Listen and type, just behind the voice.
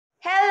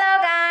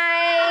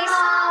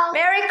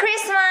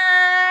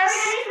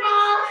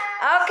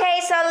Okay,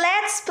 so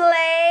let's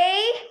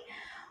play.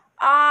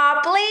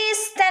 Please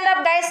stand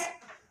up, guys.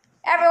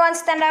 Everyone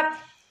stand up.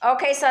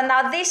 Okay, so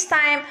now this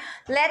time,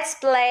 let's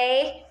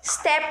play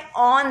step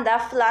on the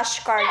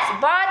flashcards,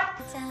 but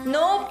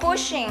no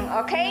pushing,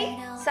 okay?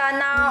 So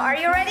now, are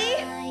you ready?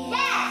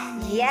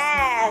 Yes!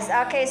 Yes.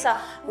 Okay, so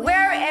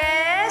where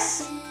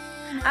is...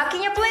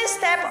 can you please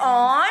step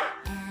on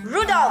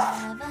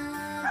Rudolph?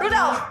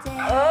 Rudolph.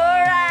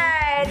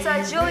 Alright, so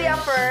Julia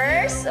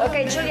first.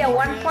 Okay, Julia,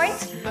 1 point.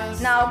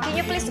 Now, can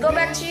you please go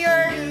back to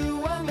your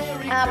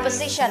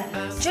position?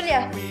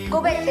 Julia,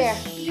 go back there.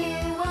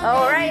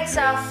 Alright,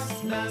 so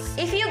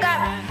if you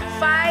got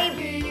 5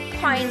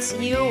 points,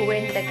 you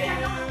win the game.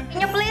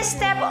 Can you please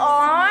step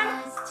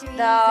on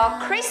the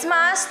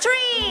Christmas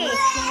tree?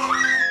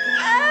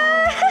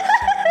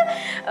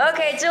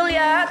 Okay,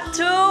 Julia,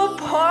 2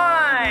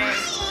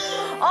 points.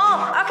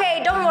 Oh,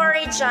 okay, don't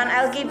worry, John.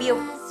 I'll give you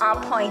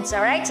points,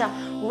 alright? So,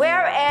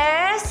 where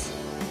is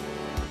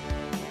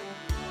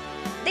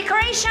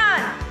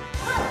decoration?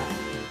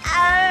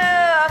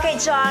 Oh, okay,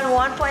 John,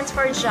 1 point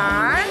for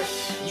John.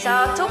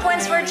 So 2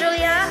 points for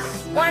Julia,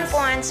 1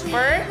 point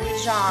for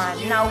John.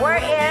 Now where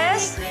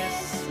is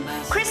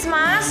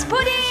Christmas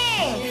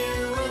pudding?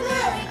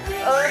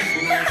 Oh.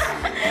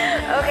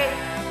 Okay,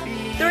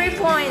 3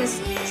 points.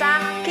 So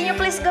can you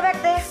please go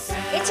back there?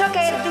 It's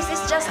okay, this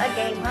is just a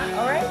game,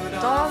 huh? Alright?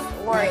 Don't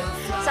worry.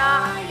 So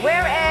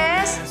where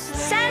is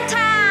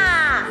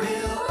Santa?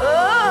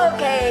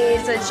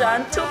 Okay, so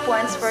John, 2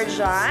 points for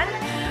John.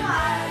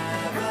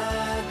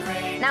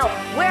 Now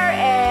where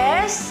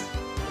is...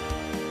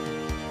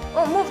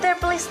 Oh, move there,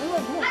 please.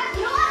 Move.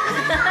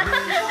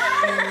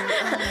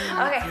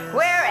 Okay,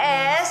 where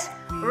is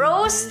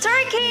roast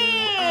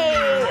turkey?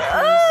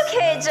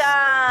 Okay,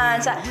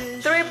 John. So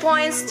 3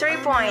 points, 3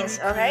 points.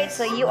 Okay,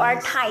 so you are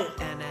tied.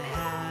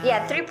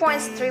 Yeah, 3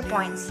 points, 3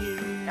 points.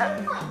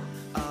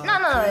 No.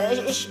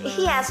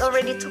 He has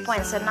already 2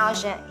 points, so now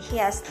he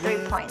has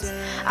 3 points.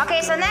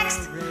 Okay, so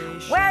next,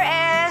 where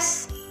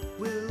is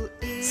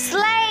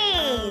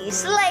sleigh?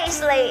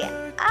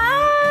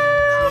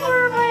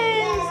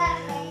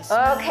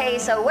 Okay,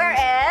 so where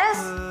is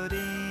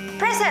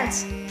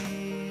presents?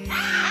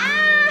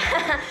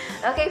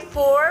 Okay,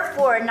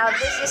 4. Now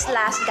this is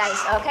last, guys,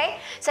 okay?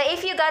 So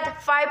if you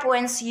got 5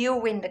 points, you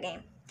win the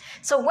game.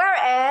 So where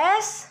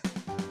is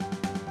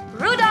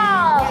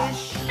Rudolph?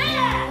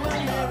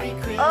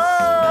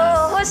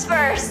 Oh, who's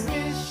first?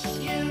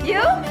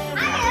 You?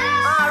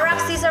 Rock,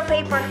 scissors,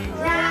 paper.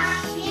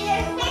 Rock,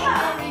 scissors,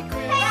 paper.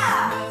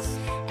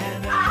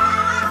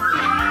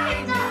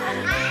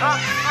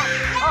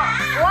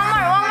 One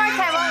more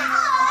time.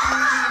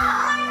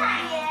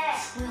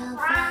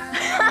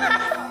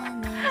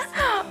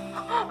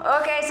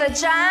 Okay, so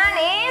John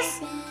is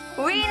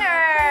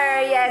winner.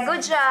 Yeah,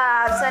 good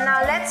job. So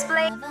now let's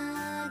play.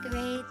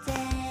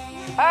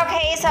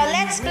 Okay, so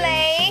let's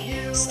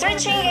play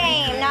stretching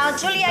game. Now,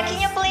 Julia,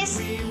 can you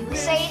please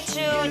say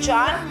to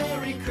John?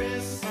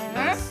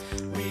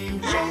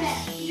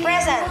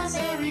 Presents.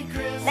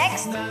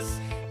 Next.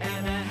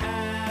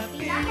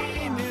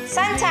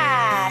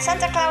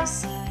 Santa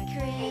Claus.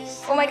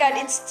 Oh my God,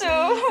 it's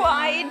too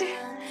wide.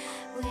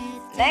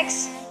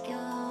 Next.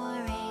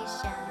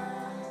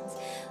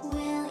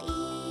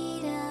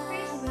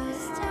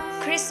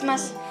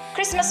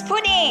 Christmas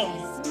pudding.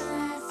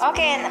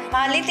 Okay,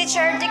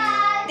 literature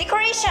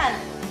decoration.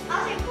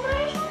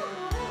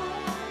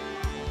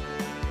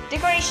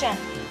 Decoration.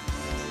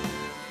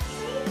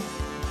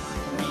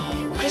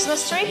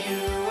 Christmas tree.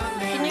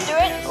 Can you do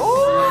it?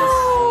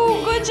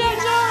 Oh, good job,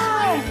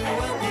 John.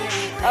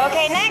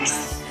 Okay,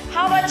 next.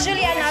 How about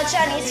Julia? Now,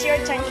 John, it's your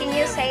turn. Can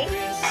you say?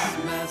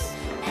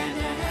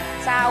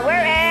 So,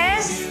 where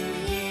is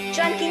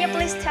John? Can you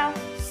please tell?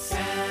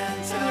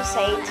 Can you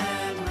say it?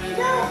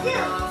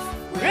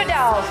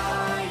 Rudolph.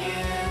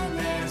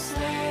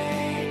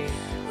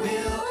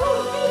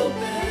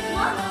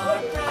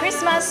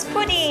 Christmas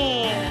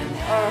pudding.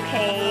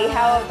 Okay,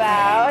 how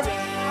about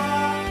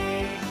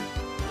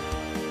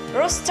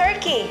roast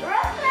turkey?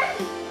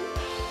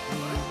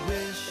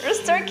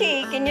 Roast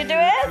turkey. Can you do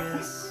it?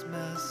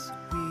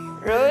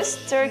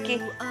 Roast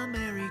turkey.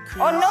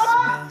 Oh,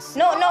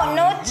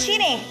 no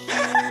cheating.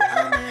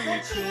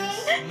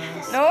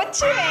 No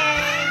cheating.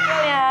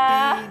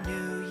 Yeah.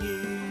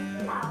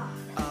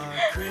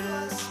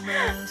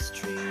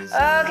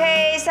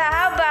 Okay, so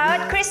how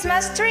about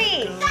Christmas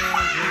tree?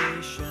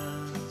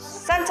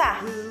 Santa.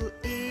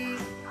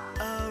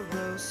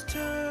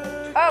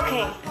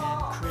 Okay,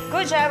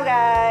 good job,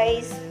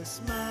 guys.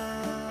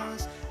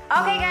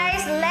 Okay,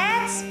 guys,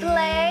 let's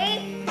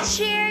play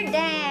cheer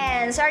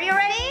dance. Are you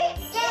ready?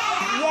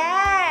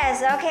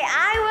 Yes. Okay,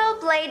 I will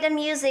play the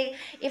music.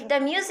 If the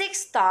music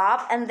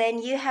stops, and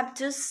then you have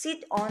to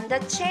sit on the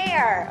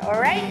chair.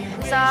 Alright?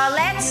 So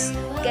let's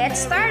get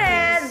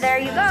started. There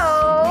you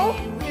go.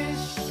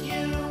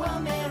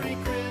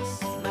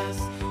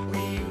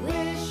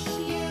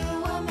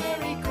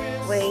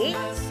 Wait.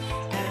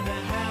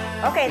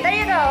 Okay, there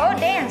you go.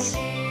 Dance.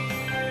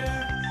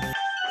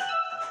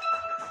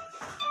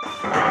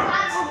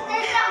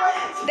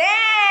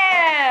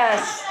 Dance.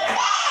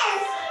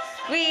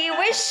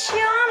 wish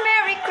you a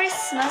Merry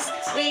Christmas.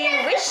 We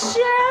wish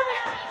you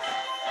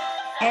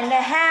and a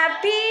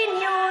Happy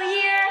New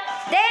Year.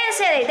 Dance,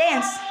 Ellie,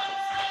 dance.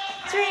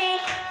 Three,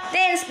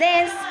 dance,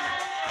 dance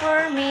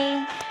for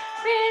me.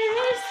 We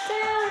wish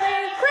you a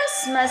Merry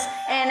Christmas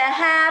and a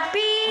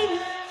Happy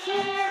New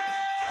Year.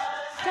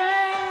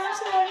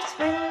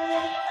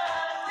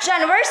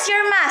 John, where's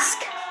your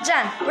mask?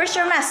 John, where's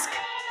your mask?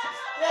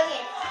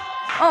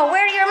 Oh,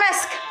 wear your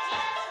mask.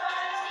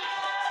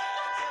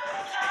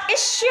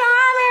 Wish you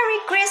a Merry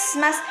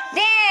Christmas.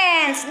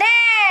 Dance,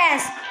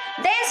 dance.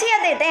 Dance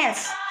here,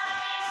 dance.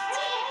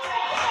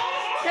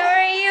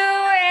 For you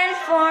and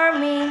for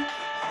me.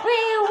 We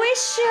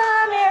wish you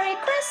a Merry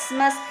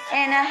Christmas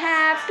and a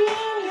Happy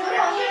New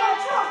Year.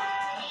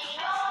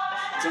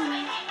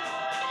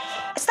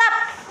 Stop.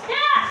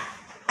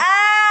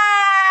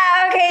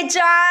 Ah, okay,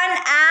 John,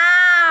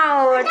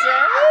 out.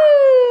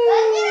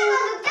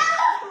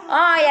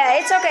 Oh yeah,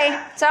 it's okay.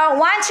 So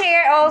one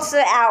chair also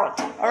out.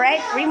 All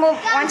right, remove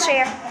one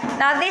chair.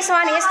 Now this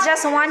one is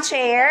just one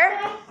chair.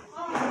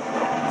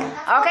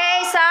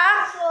 Okay, so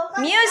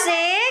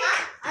music,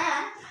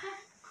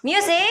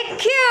 music,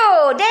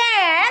 cue,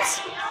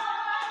 dance.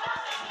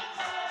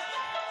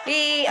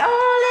 We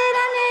all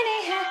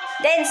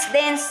dance,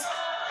 dance.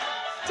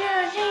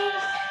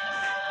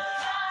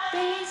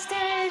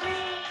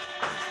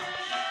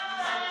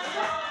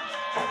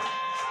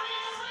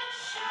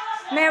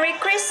 Merry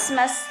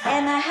Christmas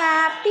and a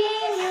Happy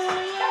New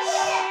Year.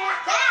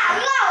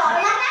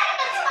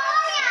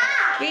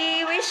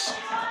 We wish.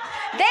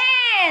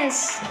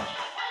 Dance!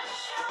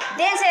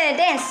 Dance and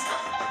dance.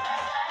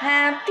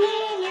 Happy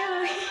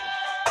New Year.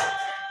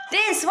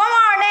 Dance, one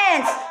more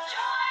dance.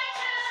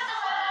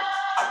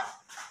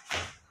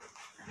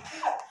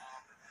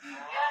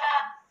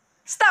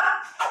 Stop.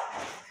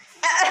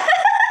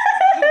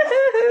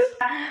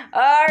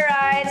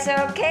 Alright, so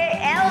okay,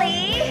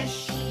 Ellie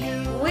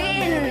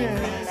win.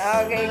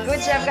 Okay,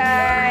 good job,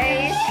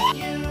 guys.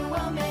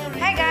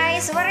 Hi,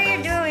 guys. What are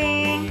you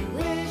doing?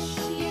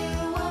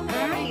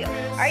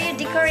 Are you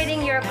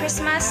decorating your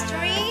Christmas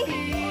tree?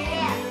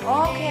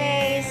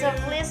 Okay, so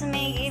please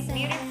make it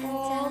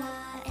beautiful.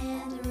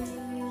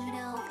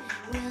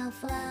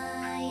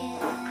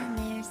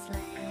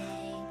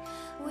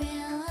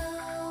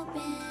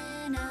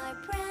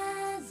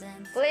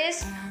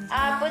 Please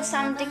put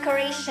some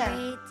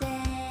decoration.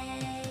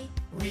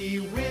 We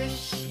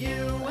wish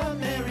you a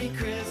Merry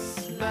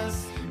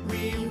Christmas.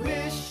 We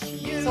wish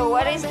you. So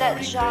what is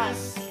that, John?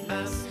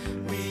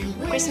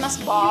 Christmas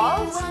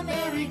balls?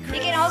 You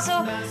can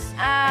also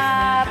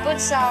put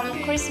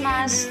some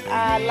Christmas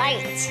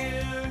lights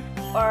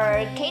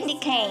or candy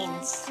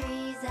canes.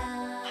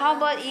 How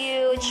about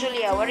you,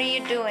 Julia? What are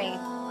you doing?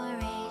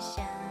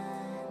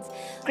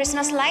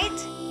 Christmas light?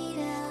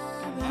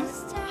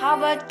 How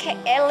about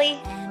Ellie?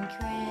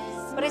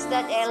 What is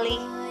that, Ellie?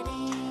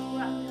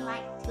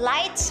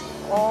 Lights?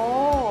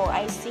 Oh,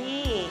 I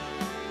see.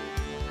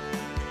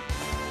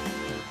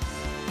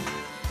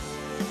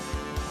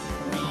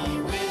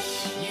 We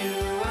wish you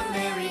a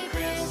Merry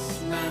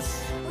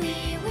Christmas.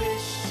 We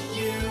wish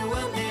you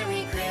a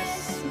Merry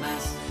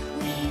Christmas.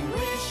 We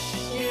wish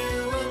you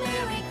a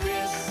Merry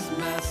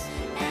Christmas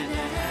and a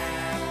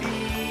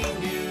Happy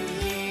New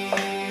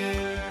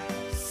Year.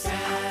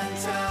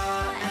 Santa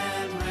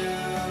and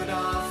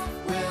Rudolph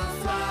will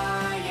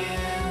fly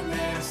in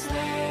their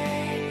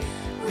sleigh.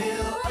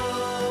 We'll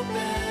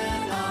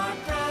open our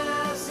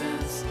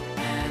presents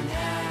and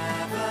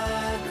have a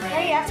great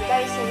Hurry up,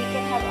 guys, so we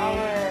can have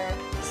our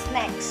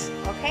snacks,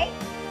 okay?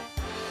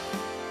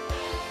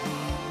 We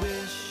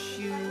wish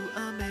you a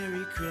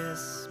Merry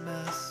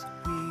Christmas.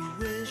 We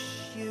wish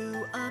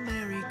you a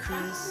Merry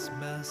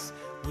Christmas.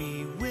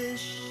 We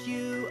wish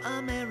you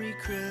a Merry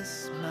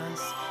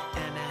Christmas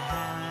and a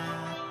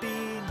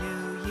Happy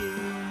New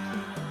Year.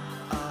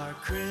 Our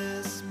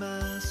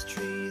Christmas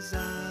tree's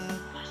up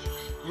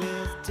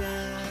with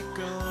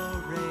decorations.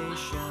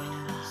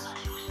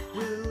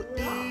 We'll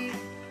eat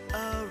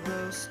a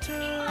roast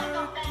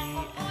turkey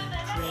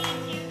and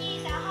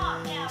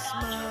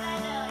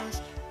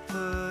Christmas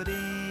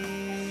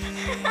pudding.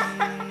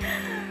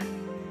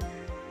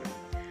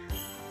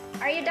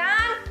 Are you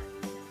done?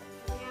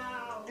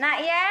 Not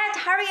yet?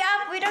 Hurry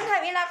up, we don't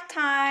have enough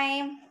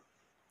time.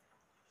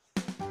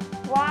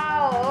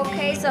 Wow,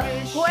 okay, so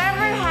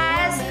whoever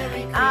has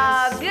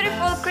a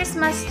beautiful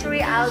Christmas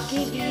tree, I'll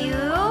give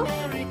you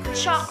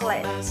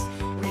chocolates.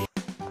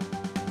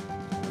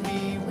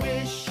 We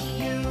wish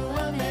you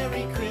a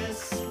Merry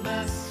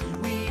Christmas.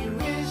 We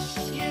wish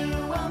you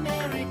a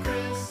Merry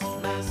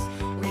Christmas.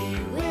 We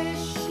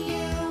wish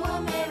you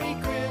a Merry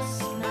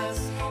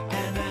Christmas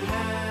and a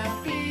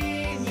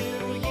Happy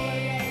New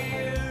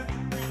Year.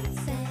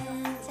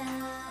 Santa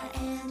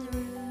and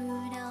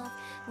Rudolph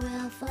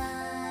will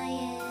fly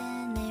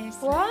in their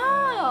sleigh.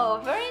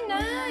 Wow, very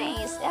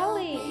nice,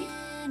 Ellie.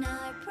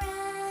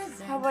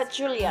 How about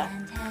Julia?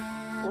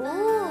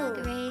 Ooh,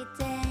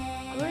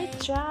 great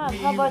job.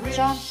 How about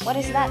John? What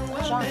is that,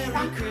 John?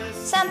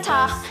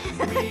 Santa.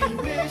 We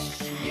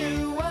wish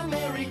you a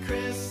Merry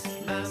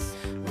Christmas.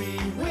 We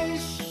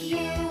wish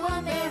you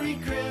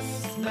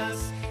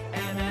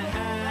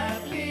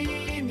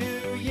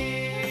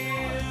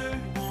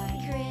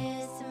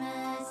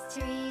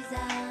trees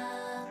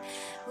up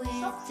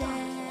with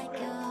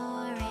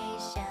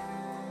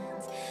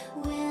decorations.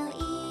 We'll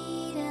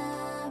eat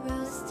a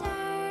roast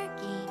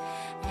turkey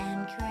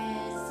and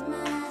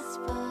Christmas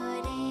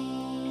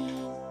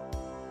pudding.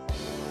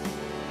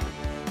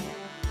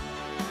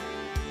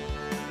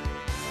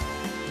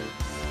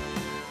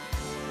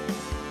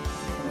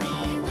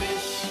 We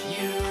wish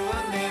you a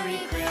Merry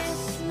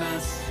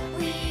Christmas.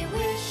 We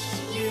wish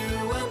you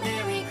a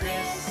Merry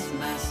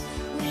Christmas.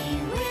 We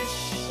wish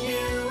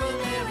you a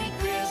Merry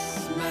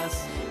Christmas.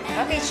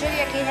 Okay,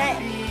 Julia,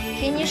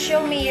 can you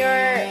show me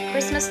your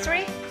Christmas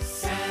tree?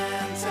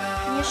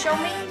 Can you show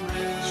me?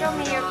 Show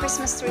me your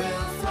Christmas tree.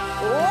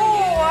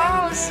 Oh,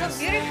 wow, it's so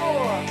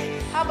beautiful.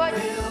 How about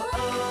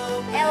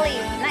Ellie?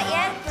 Not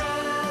yet?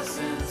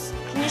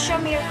 Can you show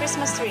me your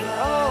Christmas tree?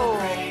 Oh,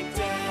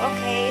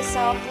 okay,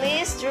 so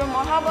please draw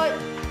more. How about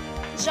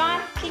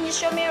John? Can you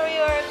show me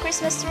your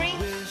Christmas tree?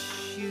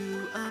 Wish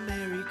you a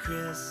Merry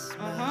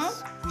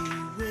Christmas. We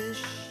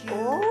wish you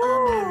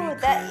Oh,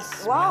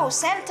 wow,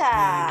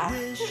 Santa.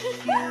 wish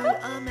you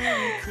a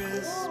Merry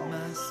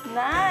Christmas.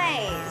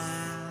 Nice.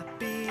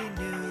 Happy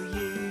New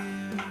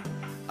Year.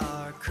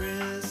 Our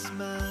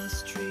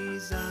Christmas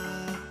trees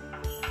up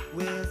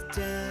with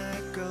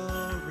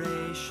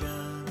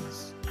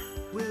decorations.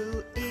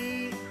 We'll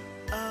eat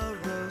a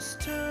roast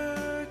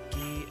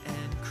turkey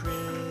and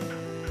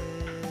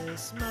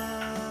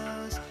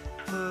Christmas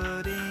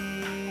pudding.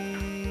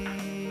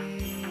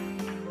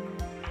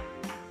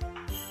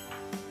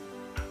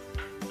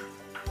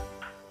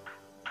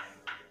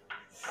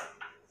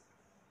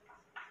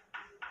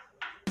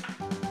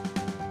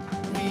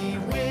 We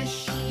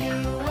wish you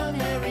a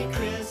Merry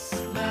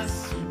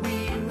Christmas. We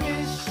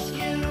wish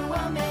you a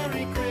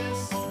Merry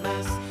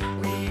Christmas.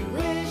 We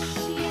wish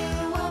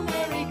you a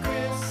Merry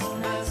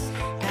Christmas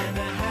and a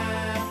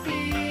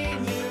Happy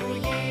New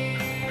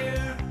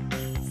Year.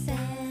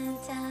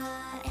 Santa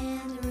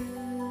and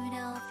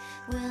Rudolph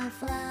will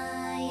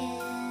fly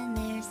in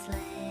their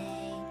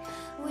sleigh.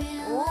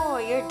 We'll Oh,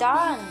 you're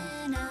done.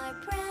 open our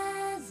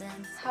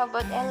presents. How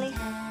about Ellie?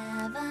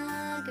 Have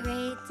a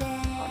great day.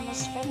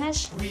 Almost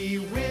finished. We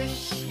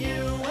wish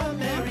you a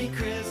Merry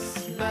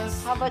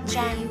Christmas. How about We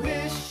John?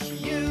 wish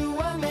you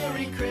a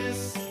Merry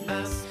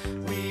Christmas.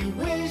 We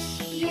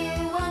wish you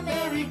a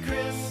Merry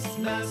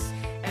Christmas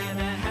and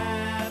a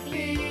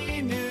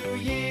Happy New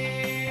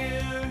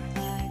Year.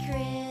 Our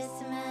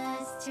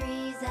Christmas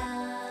trees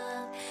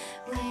up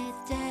with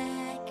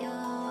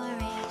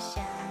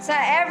decorations. So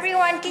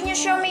everyone, can you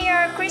show me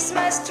your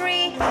Christmas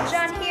tree?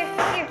 John, here,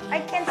 I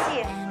can see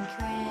it. And Christmas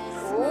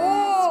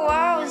Oh,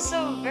 wow,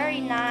 so very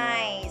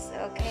nice.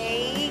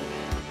 Okay,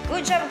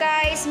 good job,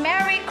 guys.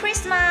 Merry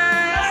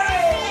Christmas.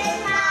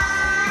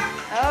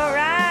 All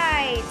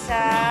right.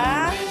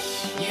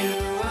 Wish you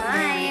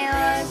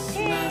a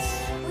Smile.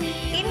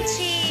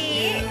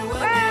 Kimchi.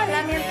 Wow,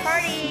 lemon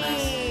party.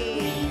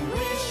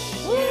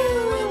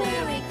 Woo.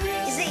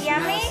 Is it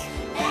yummy?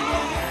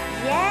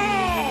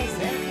 Yes.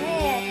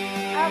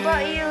 Okay. How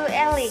about you,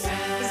 Ellie?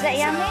 Is that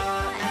yummy?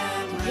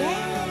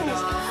 Yes.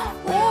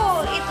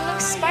 Oh, it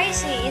looks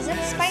spicy. Is it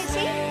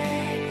spicy?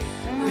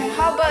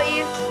 How about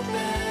you,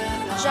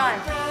 John?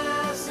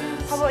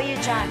 How about you,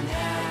 John?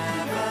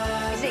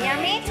 Is it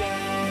yummy?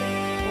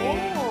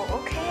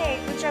 Oh, okay.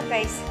 Good job,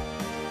 guys.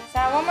 So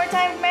one more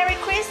time, Merry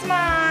Christmas. a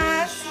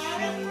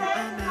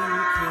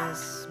Merry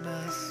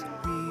Christmas.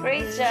 We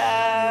Great wish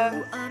job.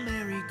 you a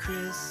Merry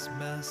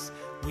Christmas.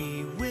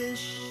 We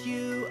wish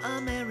you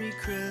a Merry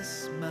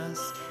Christmas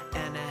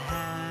and a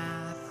Happy